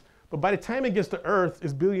produced. But by the time it gets to Earth,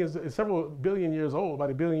 it's several billion years old. About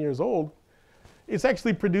 1 billion years old, it's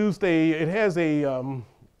actually produced it has about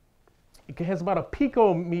a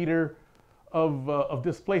picometer of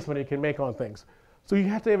displacement it can make on things. So you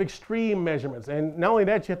have to have extreme measurements, and not only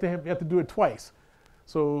that, you have to do it twice.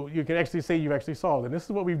 So you can actually say you've actually solved it. And this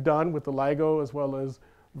is what we've done with the LIGO as well as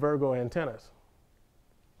Virgo antennas.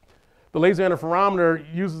 The laser interferometer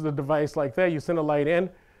uses a device like that. You send a light in,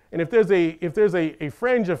 and if there's a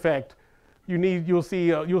fringe effect, you'll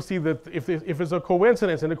see that if it's a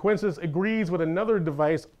coincidence and the coincidence agrees with another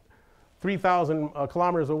device 3,000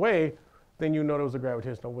 kilometers away, then you know there was a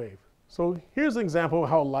gravitational wave. So here's an example of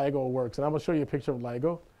how LIGO works, and I'm going to show you a picture of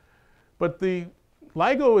LIGO. But the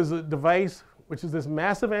LIGO is a device which is this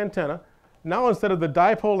massive antenna. Now instead of the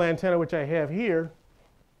dipole antenna which I have here,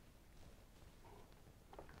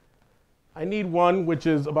 I need one which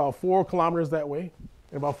is about 4 kilometers that way,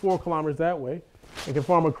 and about 4 kilometers that way, and can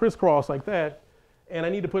form a crisscross like that. And I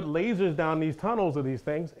need to put lasers down these tunnels of these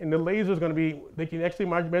things, and the laser is going to be, they can actually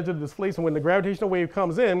measure the displacement. When the gravitational wave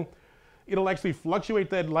comes in, it'll actually fluctuate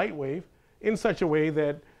that light wave in such a way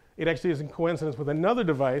that it actually is in coincidence with another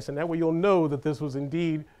device, and that way you'll know that this was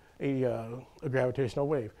indeed a gravitational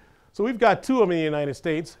wave. So we've got 2 of them in the United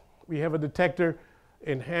States. We have a detector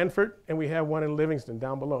in Hanford, and we have one in Livingston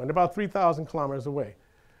down below, and about 3,000 kilometers away.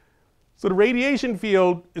 So the radiation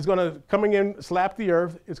field is going to, coming in, slap the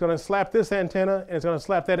Earth. It's going to slap this antenna, and it's going to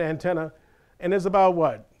slap that antenna. And there's about,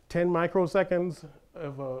 what, 10 microseconds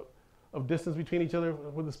of distance between each other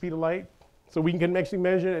with the speed of light. So we can actually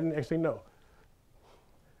measure it and actually know.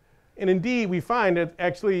 And indeed, we find that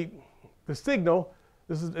actually the signal,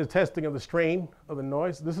 this is a testing of the strain of the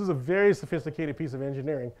noise. This is a very sophisticated piece of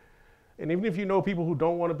engineering. And even if you know people who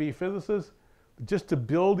don't want to be physicists, just to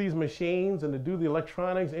build these machines and to do the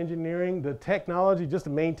electronics, engineering, the technology, just to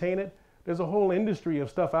maintain it, there's a whole industry of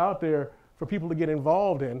stuff out there for people to get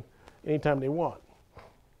involved in anytime they want.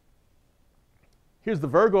 Here's the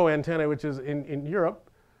Virgo antenna, which is in Europe,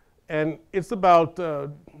 and it's about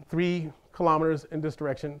 3 kilometers in this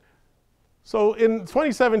direction. So in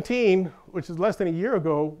 2017, which is less than a year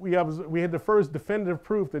ago, we had the first definitive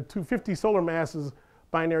proof that 250 solar masses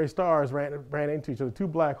binary stars ran into each other, 2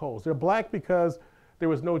 black holes. They're black because there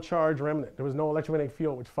was no charge remnant. There was no electromagnetic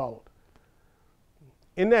field which followed.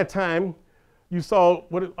 In that time, you saw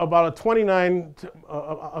about a 29,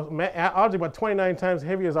 object about 29 times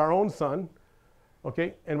heavy as our own sun,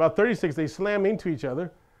 okay? And about 36, they slam into each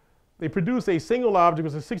other. They produce a single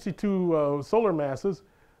object with 62 solar masses,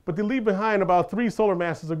 but they leave behind about 3 solar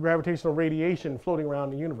masses of gravitational radiation floating around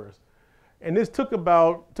the universe. And this took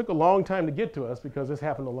a long time to get to us because this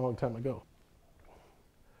happened a long time ago.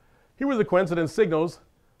 Here were the coincidence signals.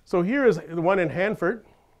 So here is the one in Hanford.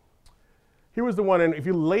 Here was the one, and if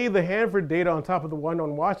you lay the Hanford data on top of the one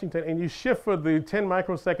on Washington and you shift for the 10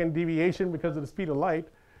 microsecond deviation because of the speed of light,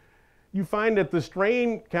 you find that the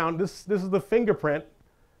strain count, this is the fingerprint.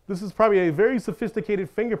 This is probably a very sophisticated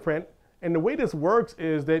fingerprint. And the way this works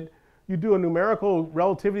is that you do a numerical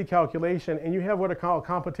relativity calculation and you have what are called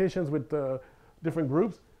competitions with different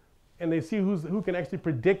groups, and they see who can actually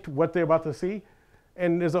predict what they're about to see.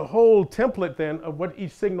 And there's a whole template then of what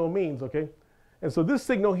each signal means, okay? And so this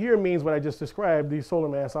signal here means what I just described, these solar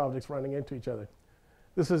mass objects running into each other.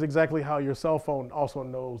 This is exactly how your cell phone also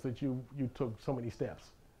knows that you took so many steps,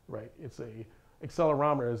 right? It's a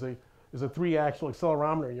accelerometer, there's a 3-axis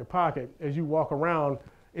accelerometer in your pocket. As you walk around,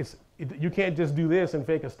 you can't just do this and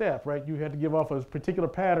fake a step, right? You have to give off a particular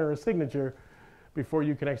pattern or signature before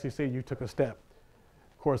you can actually say you took a step.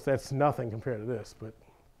 Of course, that's nothing compared to this, but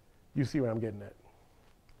you see where I'm getting at.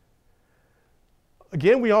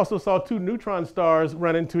 Again, we also saw 2 neutron stars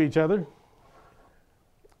run into each other.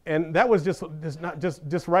 And that was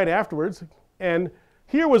just right afterwards. And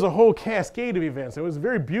here was a whole cascade of events. It was a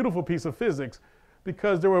very beautiful piece of physics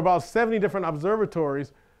because there were about 70 different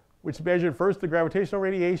observatories which measured first the gravitational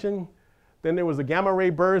radiation, then there was a gamma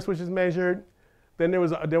ray burst which is measured, then there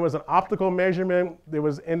was an optical measurement,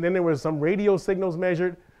 and then there was some radio signals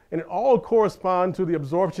measured, and it all correspond to the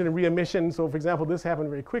absorption and re-emission. So for example, this happened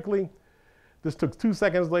very quickly. This took 2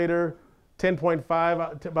 seconds later,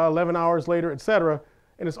 10.5, about 11 hours later, et cetera.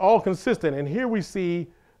 And it's all consistent. And here we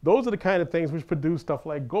see those are the kind of things which produce stuff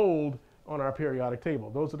like gold on our periodic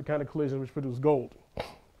table. Those are the kind of collisions which produce gold.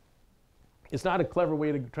 It's not a clever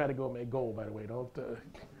way to try to go make gold, by the way. Don't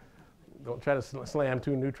try to slam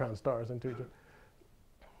 2 neutron stars into each other.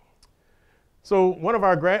 So one of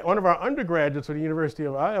our undergraduates at the University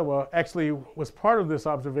of Iowa actually was part of this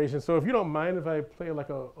observation. So if you don't mind if I play like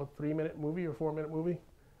a 3-minute movie or 4-minute movie.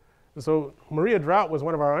 And so Maria Drought was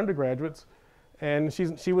one of our undergraduates, and she's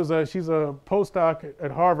a postdoc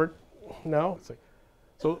at Harvard now.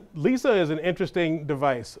 So LISA is an interesting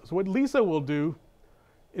device. So what LISA will do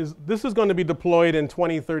is this is going to be deployed in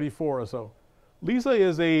 2034 or so. LISA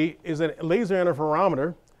is a laser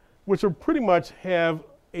interferometer, which will pretty much have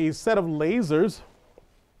a set of lasers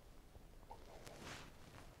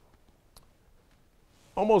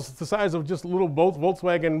almost the size of just little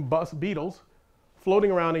Volkswagen bus beetles floating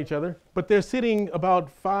around each other, but they're sitting about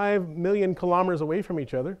 5 million kilometers away from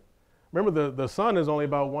each other. Remember, the sun is only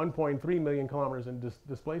about 1.3 million kilometers in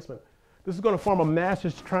displacement. This is going to form a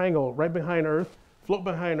massive triangle right behind Earth, float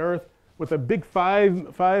behind Earth, with a big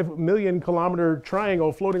 5 million kilometer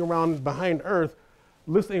triangle floating around behind Earth,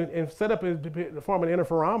 listening and set up to form an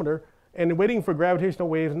interferometer and waiting for gravitational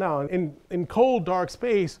waves now. In cold, dark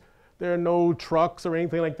space, there are no trucks or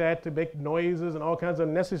anything like that to make noises and all kinds of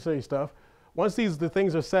unnecessary stuff. Once the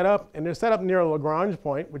things are set up, and they're set up near a Lagrange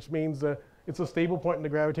point, which means it's a stable point in the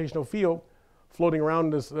gravitational field floating around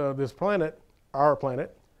this planet, our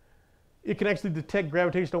planet, it can actually detect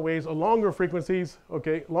gravitational waves at longer frequencies,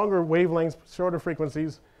 okay, longer wavelengths, shorter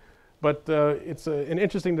frequencies. But it's an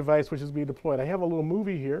interesting device which is being deployed. I have a little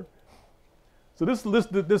movie here. So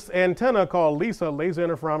this antenna called LISA, Laser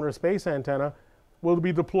Interferometer Space Antenna, will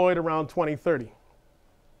be deployed around 2030.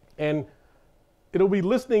 And it'll be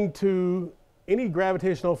listening to any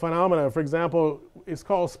gravitational phenomena. For example, it's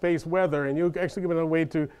called space weather, and you'll actually give it a way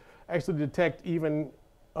to actually detect even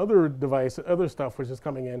other stuff which is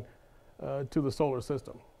coming in to the solar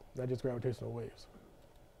system, not just gravitational waves.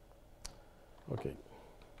 Okay.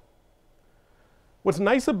 What's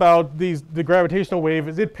nice about the gravitational wave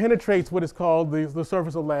is it penetrates what is called the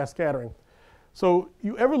surface of last scattering. So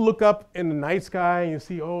you ever look up in the night sky and you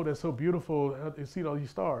see, oh, that's so beautiful, you see all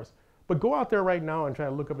these stars. But go out there right now and try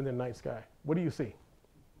to look up in the night sky. What do you see?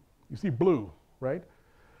 You see blue, right?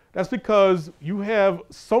 That's because you have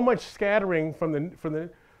so much scattering from the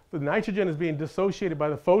nitrogen is being dissociated by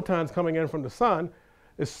the photons coming in from the sun.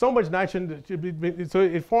 There's so much nitrogen, so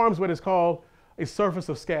it forms what is called a surface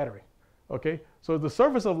of scattering. Okay, so the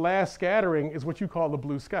surface of last scattering is what you call the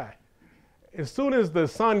blue sky. As soon as the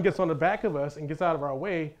sun gets on the back of us and gets out of our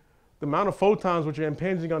way, the amount of photons which are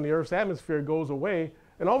impinging on the Earth's atmosphere goes away,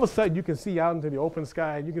 and all of a sudden you can see out into the open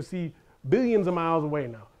sky, and you can see billions of miles away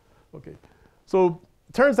now. Okay, so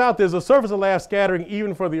it turns out there's a surface of last scattering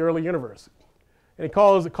even for the early universe. And they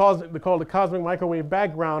call the cosmic microwave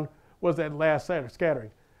background was that last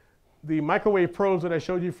scattering. The microwave probes that I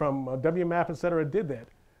showed you from WMAP, et cetera, did that.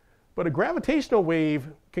 But a gravitational wave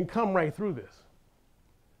can come right through this.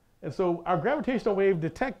 And so our gravitational wave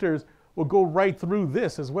detectors will go right through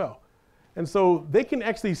this as well. And so they can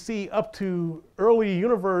actually see up to early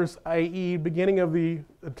universe, i.e. beginning of the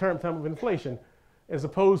time of inflation, as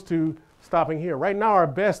opposed to stopping here. Right now our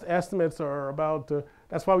best estimates are about,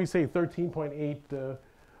 that's why we say 13.8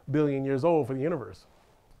 billion years old for the universe.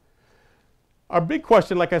 Our big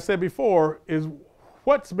question, like I said before, is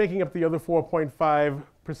what's making up the other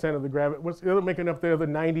 4.5% of the gravity, what's making up the other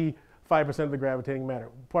 95% of the gravitating matter?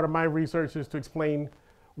 Part of my research is to explain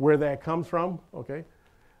where that comes from, okay?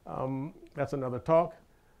 That's another talk.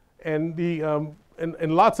 And,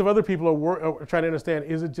 and lots of other people are trying to understand,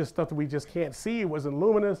 is it just stuff that we just can't see, it wasn't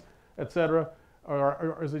luminous, et cetera,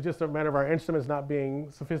 or is it just a matter of our instruments not being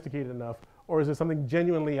sophisticated enough, or is it something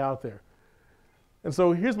genuinely out there? And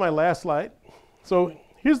so here's my last slide. So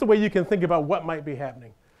here's the way you can think about what might be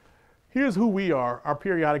happening. Here's who we are, our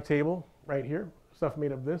periodic table, right here, stuff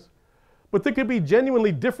made of this. But there could be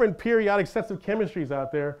genuinely different periodic sets of chemistries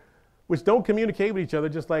out there which don't communicate with each other,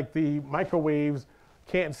 just like the microwaves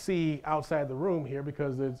can't see outside the room here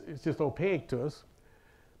because it's just opaque to us.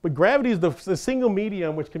 But gravity is the single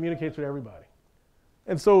medium which communicates with everybody.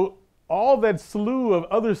 And so all that slew of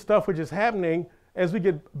other stuff which is happening, as we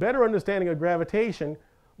get better understanding of gravitation,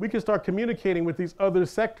 we can start communicating with these other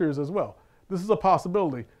sectors as well. This is a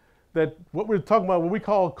possibility that what we're talking about, what we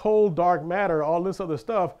call cold, dark matter, all this other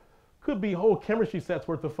stuff, could be whole chemistry sets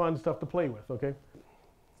worth of fun stuff to play with, okay?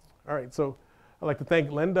 All right, so I'd like to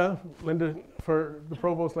thank Linda for the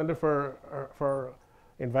provost, Linda for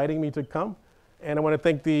inviting me to come. And I want to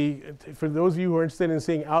thank for those of you who are interested in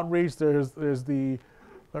seeing outreach, there's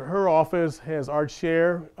her office has Art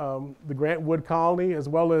Share, the Grant Wood Colony, as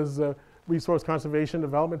well as Resource Conservation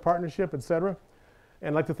Development Partnership, et cetera. And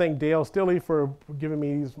I'd like to thank Dale Stilley for giving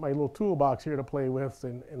me my little toolbox here to play with,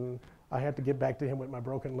 and I had to get back to him with my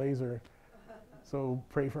broken laser, so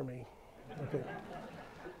pray for me. Okay.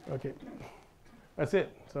 Okay. That's it.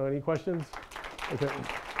 So any questions? Okay.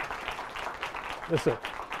 Yes, sir.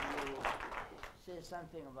 Say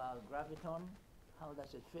something about graviton. How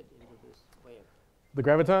does it fit into this wave? The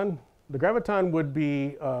graviton? The graviton would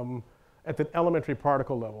be at the elementary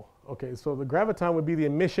particle level. Okay, so the graviton would be the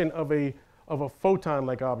emission of a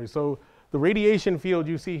photon-like object. So the radiation field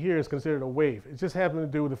you see here is considered a wave. It just happens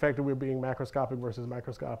to do with the fact that we're being macroscopic versus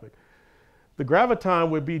microscopic. The graviton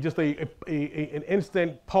would be just an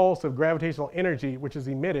instant pulse of gravitational energy which is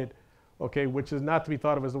emitted, okay, which is not to be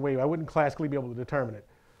thought of as a wave. I wouldn't classically be able to determine it.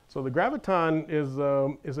 So the graviton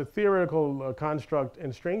is a theoretical construct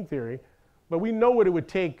in string theory, but we know what it would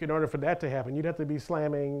take in order for that to happen. You'd have to be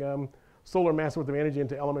slamming solar mass worth of energy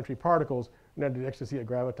into elementary particles in order to actually see a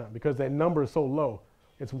graviton, because that number is so low.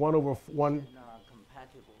 It's 1 over 1. It's not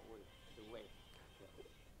compatible with the wave.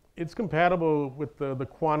 It's compatible with the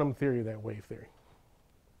quantum theory of that wave theory.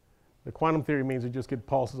 The quantum theory means you just get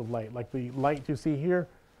pulses of light. Like the light you see here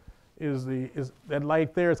is that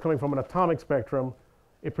light there is coming from an atomic spectrum.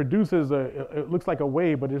 It produces it looks like a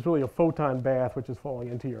wave, but it's really a photon bath which is falling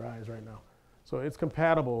into your eyes right now. So it's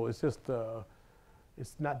compatible. It's just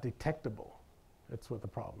it's not detectable. That's what the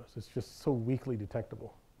problem is. It's just so weakly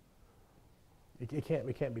detectable. It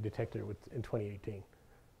can't be detected in 2018,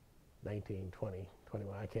 19, 20,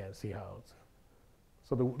 21. I can't see how it's.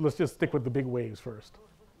 So let's just stick with the big waves first.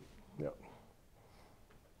 Yep.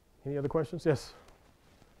 Any other questions? Yes.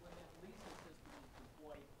 When that LISA system is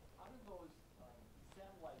deployed, how do those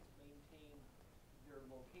satellites maintain their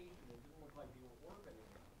location? It didn't look like they were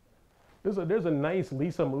orbiting. There's a nice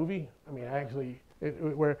LISA movie. I mean, actually,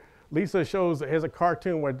 where LISA has a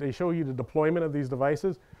cartoon where they show you the deployment of these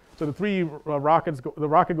devices. So the three rockets, the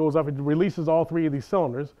rocket goes up, it releases all 3 of these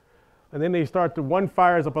cylinders, and then they start to, one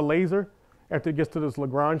fires up a laser after it gets to this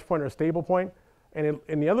Lagrange point or stable point, and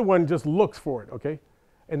the other one just looks for it, okay?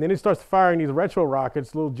 And then it starts firing these retro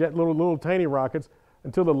rockets, little tiny rockets,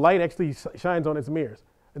 until the light actually shines on its mirrors.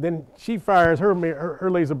 And then she fires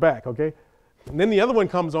her laser back, okay? And then the other one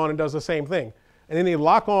comes on and does the same thing. And then they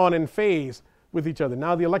lock on in phase with each other.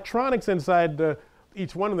 Now the electronics inside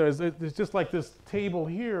each one of those, it's just like this table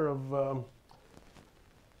here of,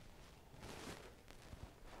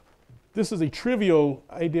 this is a trivial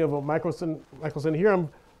idea of a microsync. Here I'm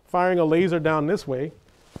firing a laser down this way,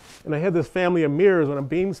 and I have this family of mirrors when I'm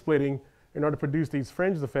beam splitting in order to produce these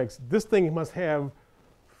fringe effects. This thing must have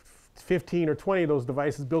 15 or 20 of those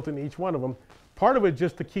devices built into each one of them. Part of it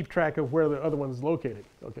just to keep track of where the other one's located,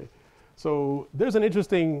 okay? So there's an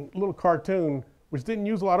interesting little cartoon which didn't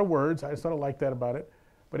use a lot of words. I sort of like that about it.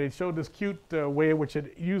 But it showed this cute way in which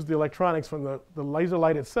it used the electronics from the laser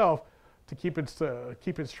light itself to keep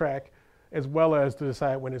its track. as well as to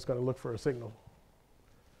decide when it's going to look for a signal.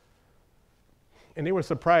 And they were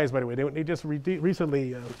surprised, by the way. They just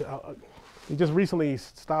recently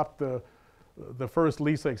stopped the first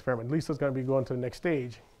LISA experiment. LISA's going to be going to the next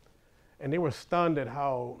stage, and they were stunned at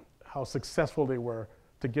how successful they were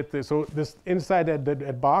to get this. So this inside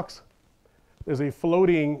that box, there's a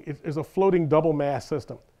floating double mass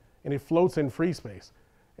system, and it floats in free space.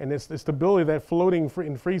 And it's the stability of that floating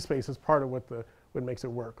in free space is part of what makes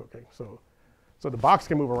it work. Okay, so the box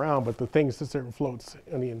can move around, but the thing sits there and floats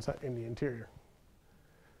in the interior.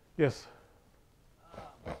 Yes. I kind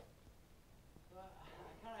of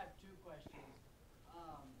have two questions.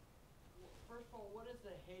 First of all, what is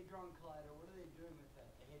the Hadron Collider? What are they doing with that?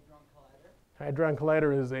 The Hadron Collider? Hadron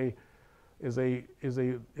Collider is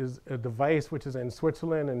a device which is in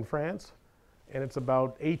Switzerland and France, and it's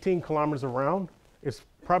about 18 kilometers around. It's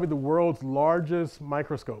probably the world's largest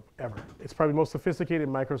microscope ever. It's probably the most sophisticated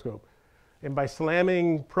microscope. And by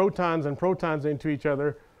slamming protons and protons into each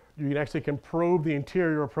other, you can probe the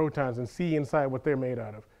interior of protons and see inside what they're made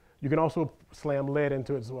out of. You can also slam lead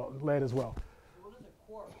into it as well. What is a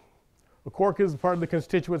quark? A quark is part of the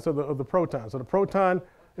constituents of the proton. So the proton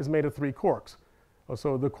is made of 3 quarks.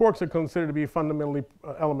 So the quarks are considered to be fundamentally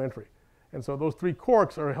elementary. And so those 3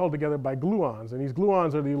 quarks are held together by gluons. And these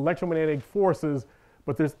gluons are the electromagnetic forces,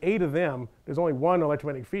 but there's 8 of them. There's only 1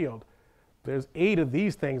 electromagnetic field. There's 8 of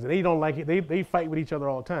these things, and they don't like it. They fight with each other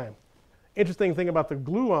all the time. Interesting thing about the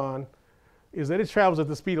gluon is that it travels at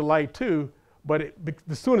the speed of light too, but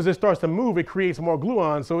as soon as it starts to move, it creates more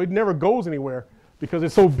gluons, so it never goes anywhere because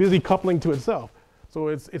it's so busy coupling to itself. So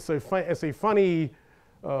it's a funny,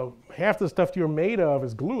 half the stuff you're made of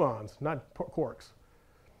is gluons, not quarks.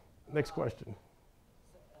 Next question.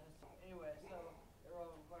 Anyway, so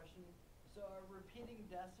irrelevant question. So a repeating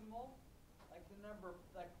decimal, like the number,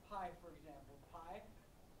 like pi, for example, pi,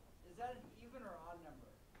 is that an even or odd number?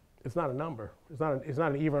 It's not a number. It's not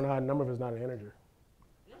an even or odd number if it's not an integer.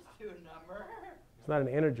 It is to a number. It's not an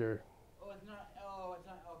integer. Oh, it's not. Oh, it's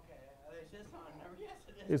not. Okay, it's not a number. Yes,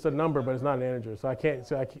 it is. It's a number, but it's not an integer. So I can't.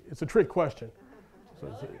 It's a trick question. So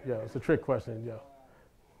Really? it's a trick question. Yeah. I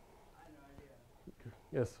have no idea.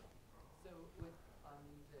 Yes. So with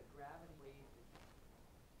the gravity wave,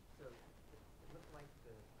 so it looked like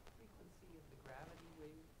the frequency of the gravity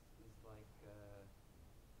waves is like 10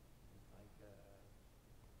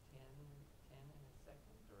 in a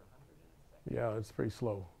second or 100 in a second. Yeah, it's pretty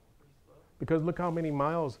slow. Pretty slow. Because look how many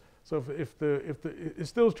miles. So it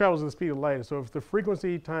still travels at the speed of light. So if the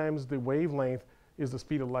frequency times the wavelength is the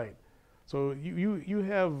speed of light, so you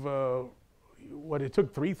have what it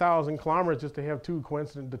took 3,000 kilometers just to have 2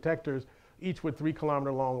 coincident detectors, each with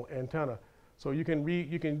 3-kilometer long antenna. So you can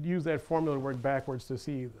use that formula to work backwards to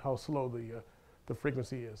see how slow the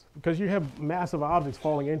frequency is. Because you have massive objects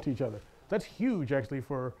falling into each other. That's huge actually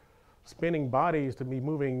for spinning bodies to be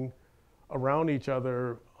moving around each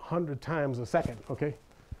other 100 times a second, okay,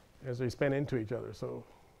 as they spin into each other. So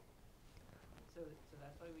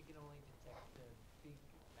that's why we can only detect the big,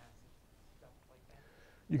 massive stuff like that.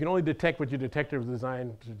 you can only detect what your detector is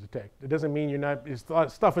designed to detect. It doesn't mean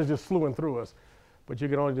stuff is just fluing through us, but you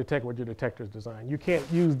can only detect what your detector is designed. You can't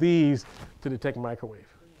use these to detect microwave.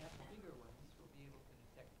 When you have the bigger ones, we'll be able to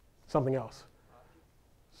detect Something else.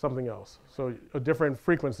 objects. Something else. So a different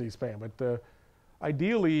frequency span. But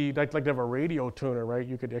ideally, like to have a radio tuner, right?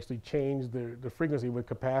 You could actually change the frequency with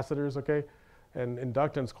capacitors, okay, and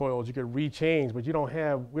inductance coils. You could rechange, but we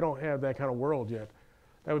don't have that kind of world yet.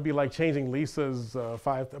 That would be like changing Lisa's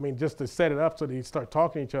just to set it up so they start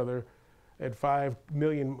talking to each other at 5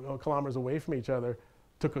 million kilometers away from each other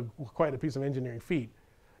took quite a piece of engineering feat.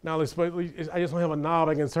 Now, I just don't have a knob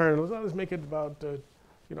I can turn. Let's make it about,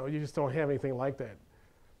 you just don't have anything like that.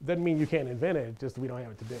 Doesn't mean you can't invent it, just we don't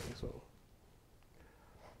have it today. So.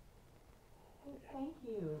 Thank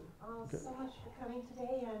you so much for coming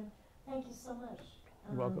today, and thank you so much,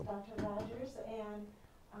 You're welcome. Dr. Rogers. And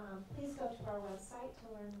please go to our website to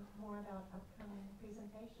learn more about upcoming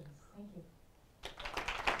presentations. Thank you.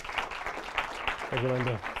 Thank you,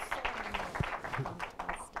 Linda.